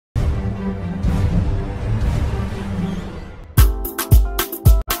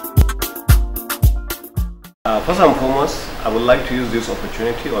First and foremost, I would like to use this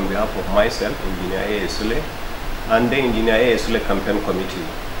opportunity on behalf of myself, Engineer A. Sule, and the Engineer A. Sule Campaign Committee,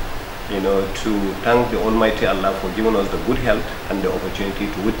 to thank the Almighty Allah for giving us the good health and the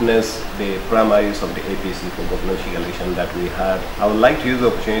opportunity to witness the primaries of the APC for governorship election that we had. I would like to use the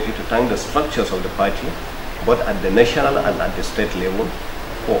opportunity to thank the structures of the party, both at the national and at the state level,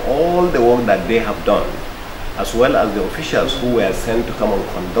 for all the work that they have done, as well as the officials who were sent to come and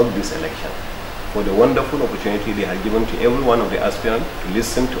conduct this election, for the wonderful opportunity they had given to every one of the aspirants to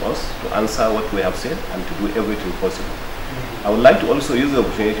listen to us, to answer what we have said, and to do everything possible. I would like to also use the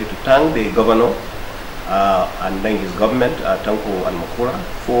opportunity to thank the governor and then his government, Tanko and Makura,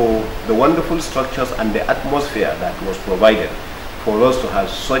 for the wonderful structures and the atmosphere that was provided for us to have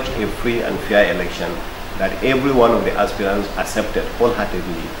such a free and fair election that every one of the aspirants accepted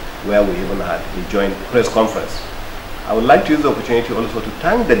wholeheartedly, where we even had a joint press conference. I would like to use the opportunity also to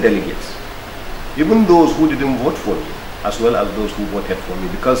thank the delegates, even those who didn't vote for me, as well as those who voted for me,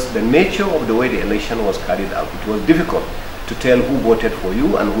 because the nature of the way the election was carried out, it was difficult to tell who voted for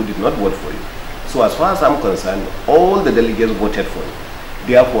you and who did not vote for you. So as far as I'm concerned, all the delegates voted for me.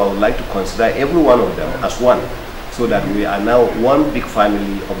 Therefore, I would like to consider every one of them as one, so that we are now one big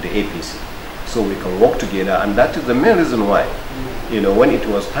family of the APC. So we can work together, and that is the main reason why, when it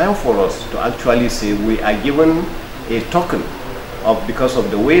was time for us to actually say we are given a token because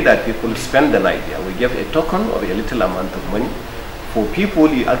of the way that people spend the night there. We gave a token of a little amount of money for people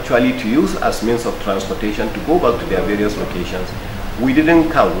actually to use as means of transportation to go back to their various locations. We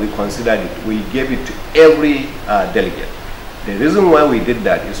didn't count, we considered it. We gave it to every delegate. The reason why we did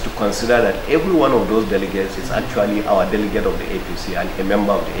that is to consider that every one of those delegates is actually our delegate of the APC and a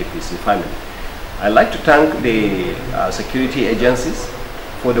member of the APC family. I'd like to thank the security agencies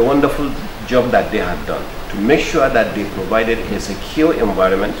for the wonderful job that they have done to make sure that they provided a secure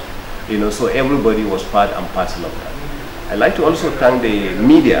environment, so everybody was part and parcel of that. I'd like to also thank the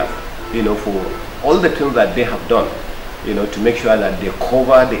media, for all the things that they have done, to make sure that they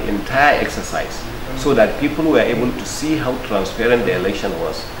cover the entire exercise so that people were able to see how transparent the election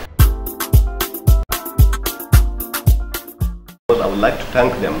was. I would like to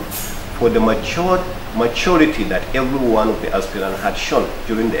thank them for the maturity that every one of the aspirants had shown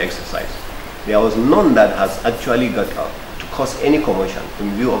during the exercise. There was none that has actually got out to cause any commotion in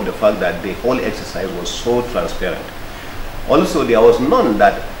view of the fact that the whole exercise was so transparent. Also, there was none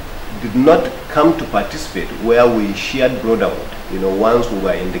that did not come to participate where we shared brotherhood, once we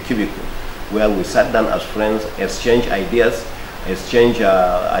were in the cubicle, where we sat down as friends, exchanged ideas, exchanged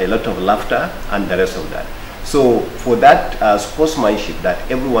a lot of laughter and the rest of that. So for that sportsmanship that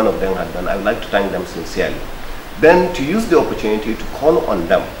every one of them had done, I would like to thank them sincerely. Then to use the opportunity to call on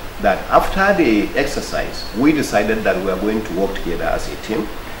them that after the exercise, we decided that we are going to work together as a team.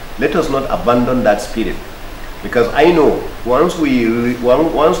 Let us not abandon that spirit, because I know once we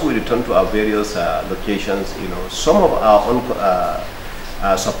return to our various locations, some of our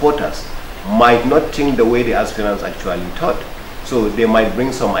own supporters might not think the way the aspirants actually thought. So they might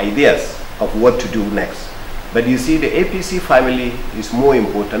bring some ideas of what to do next. But you see, the APC family is more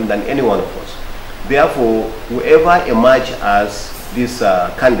important than any one of us. Therefore, whoever emerges as this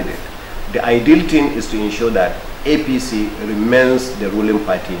candidate, the ideal thing is to ensure that APC remains the ruling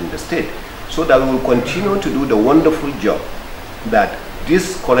party in the state, so that we will continue to do the wonderful job that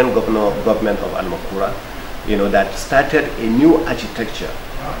this current government of Al-Makura, that started a new architecture,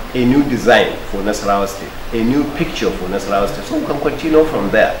 a new design for Nasarawa State, a new picture for Nasarawa State. So we can continue from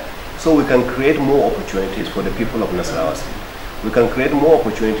there. So we can create more opportunities for the people of Nasarawa State. We can create more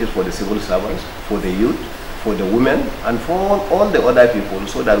opportunities for the civil servants, for the youth, for the women, and for all the other people,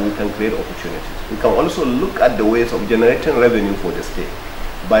 so that we can create opportunities. We can also look at the ways of generating revenue for the state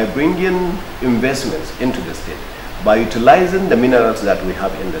by bringing investments into the state, by utilizing the minerals that we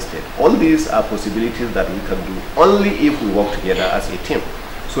have in the state. All these are possibilities that we can do only if we work together as a team.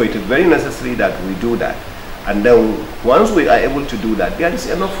 So it is very necessary that we do that. And then once we are able to do that, there is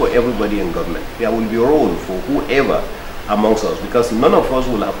enough for everybody in government. There will be a role for whoever amongst us, because none of us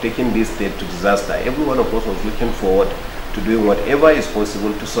will have taken this state to disaster. Every one of us was looking forward to doing whatever is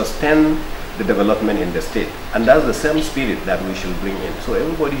possible to sustain the development in the state. And that's the same spirit that we should bring in. So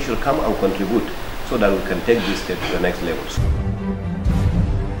everybody should come and contribute so that we can take this state to the next levels.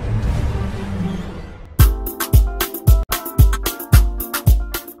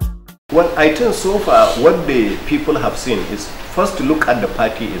 Well, I think so far what the people have seen is first to look at the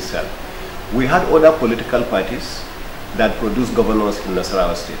party itself. We had other political parties that produced governors in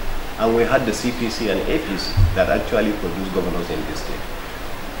Nasarawa State, and we had the CPC and APC that actually produced governors in this state.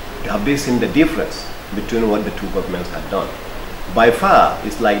 Have they seen the difference between what the two governments had done? By far,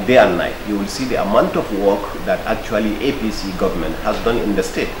 it's like day and night. You will see the amount of work that actually APC government has done in the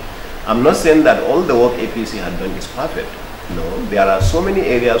state. I'm not saying that all the work APC had done is perfect. No, there are so many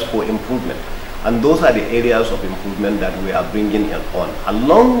areas for improvement. And those are the areas of improvement that we are bringing in on,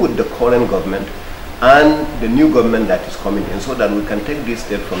 along with the current government and the new government that is coming in, so that we can take this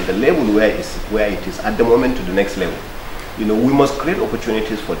state from the level where it is at the moment to the next level. You know, we must create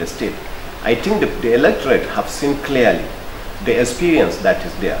opportunities for the state. I think the electorate have seen clearly the experience that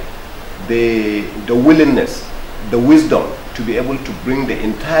is there, the willingness, the wisdom to be able to bring the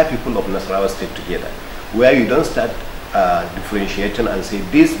entire people of Nasarawa state together, where you don't start differentiating and say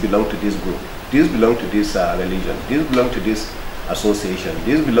this belongs to this group, this belongs to this religion, this belongs to this association,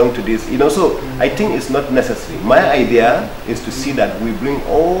 this belongs to this, you know. So I think it's not necessary. My idea is to see that we bring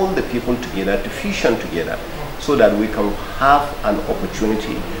all the people together, to fusion together, so that we can have an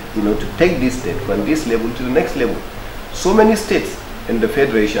opportunity, you know, to take this state from this level to the next level. So many states in the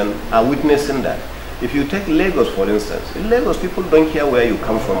federation are witnessing that. If you take Lagos, for instance, in Lagos, people don't care where you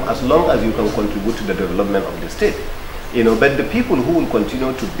come from as long as you can contribute to the development of the state. You know, but the people who will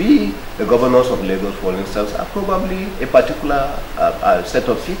continue to be the governors of Lagos, for instance, are probably a particular set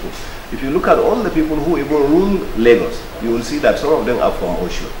of people. If you look at all the people who even rule Lagos, you will see that some of them are from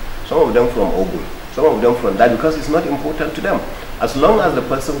Osho, some of them from Ogun, some of them from that, because it's not important to them. As long as the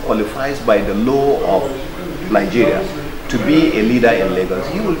person qualifies by the law of Nigeria to be a leader in Lagos,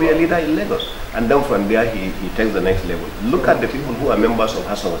 he will be a leader in Lagos. And then from there, he takes the next level. Look at the people who are members of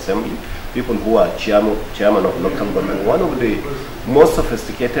House of Assembly, people who are chairman of local government. One of the most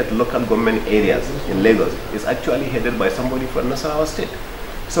sophisticated local government areas in Lagos is actually headed by somebody from Nasarawa state.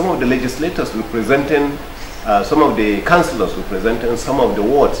 Some of the legislators representing, some of the councillors representing some of the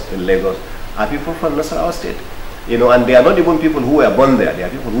wards in Lagos are people from Nasarawa state. You know, and they are not even people who were born there. They are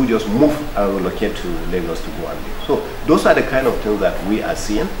people who just move and relocate to Lagos to go and live. So those are the kind of things that we are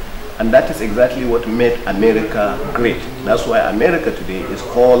seeing. And that is exactly what made America great. That's why America today is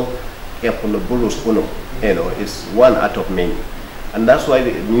called Apolloburus Uno. You know, it's one out of many. And that's why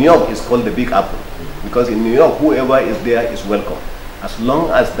New York is called the Big Apple. Because in New York, whoever is there is welcome, as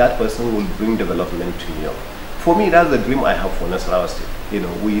long as that person will bring development to New York. For me, that's the dream I have for Nasarawa State. You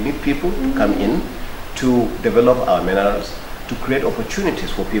know, we need people to come in to develop our minerals, to create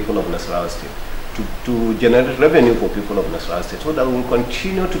opportunities for people of Nasarawa State, to generate revenue for people of Nasarawa State, so that we will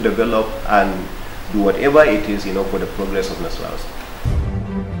continue to develop and do whatever it is, you know, for the progress of Nasarawa State.